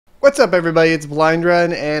What's up, everybody? It's Blind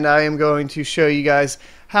Run, and I am going to show you guys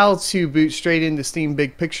how to boot straight into Steam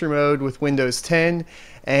Big Picture mode with Windows 10.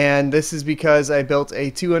 And this is because I built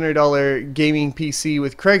a $200 gaming PC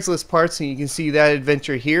with Craigslist parts, and you can see that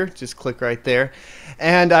adventure here. Just click right there.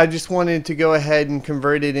 And I just wanted to go ahead and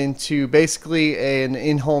convert it into basically an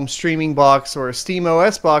in-home streaming box or a Steam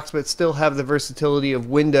OS box, but still have the versatility of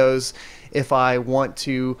Windows if I want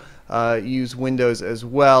to use Windows as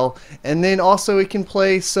well. And then also it can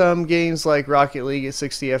play some games like Rocket League at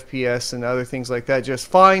 60 FPS and other things like that just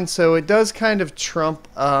fine. So it does kind of trump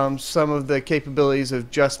some of the capabilities of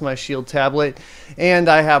just my Shield tablet. And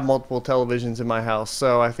I have multiple televisions in my house,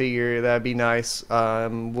 so I figure that'd be nice.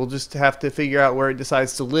 We'll just have to figure out where it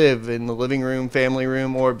decides to live, in the living room, family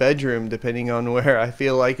room, or bedroom, depending on where I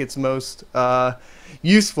feel like it's most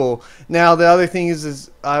useful. Now the other thing is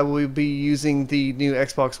I will be using the new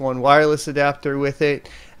Xbox One wireless adapter with it,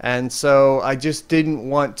 and so I just didn't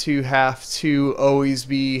want to have to always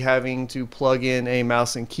be having to plug in a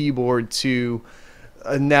mouse and keyboard to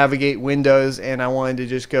navigate Windows, and I wanted to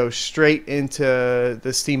just go straight into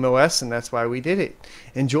the Steam OS, and that's why we did it.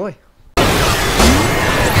 Enjoy.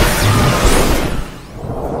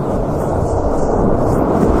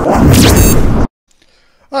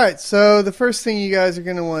 Alright, so the first thing you guys are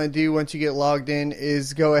going to want to do once you get logged in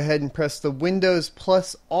is go ahead and press the Windows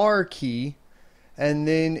plus R key, and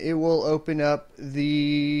then it will open up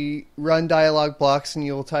the run dialog box, and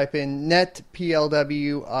you'll type in netplwiz,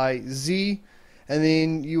 and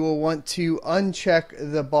then you will want to uncheck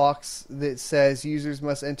the box that says users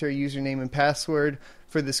must enter a username and password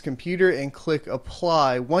for this computer and click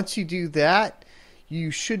apply. Once you do that, you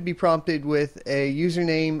should be prompted with a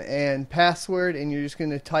username and password, and you're just going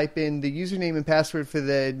to type in the username and password for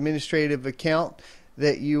the administrative account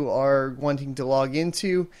that you are wanting to log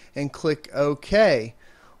into and click OK.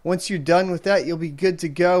 Once you're done with that, you'll be good to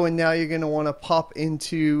go, and now you're going to want to pop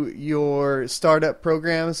into your startup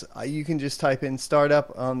programs. You can just type in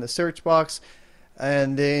startup on the search box,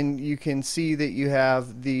 and then you can see that you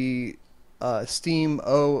have the Steam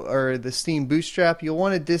Bootstrap. You'll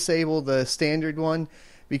want to disable the standard one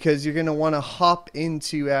because you're going to want to hop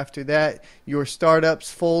into, after that, your startups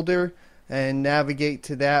folder and navigate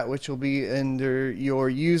to that, which will be under your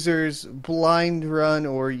users blind run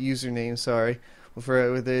or username,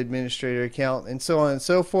 with the administrator account, and so on and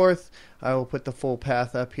so forth. I will put the full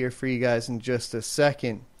path up here for you guys in just a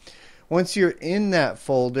second. Once you're in that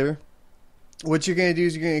folder, what you're going to do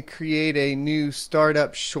is you're going to create a new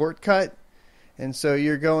startup shortcut. And so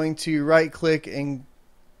you're going to right click and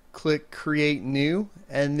click create new,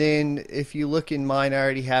 and then if you look in mine, I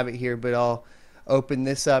already have it here, but I'll open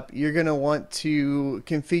this up. You're going to want to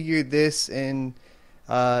configure this and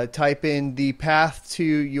type in the path to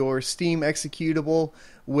your Steam executable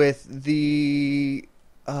with the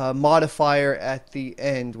modifier at the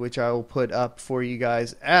end, which I will put up for you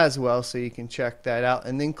guys as well so you can check that out,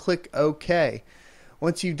 and then click OK.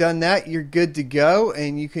 Once you've done that, you're good to go,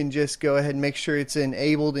 and you can just go ahead and make sure it's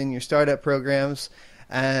enabled in your startup programs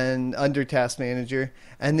and under Task Manager,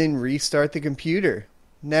 and then restart the computer.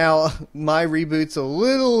 Now, my reboot's a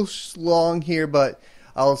little long here, but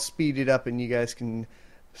I'll speed it up and you guys can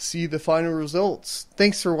see the final results.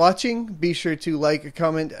 Thanks for watching. Be sure to like,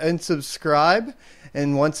 comment, and subscribe.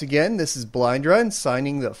 And once again, this is Blind Run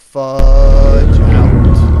signing the fudge out.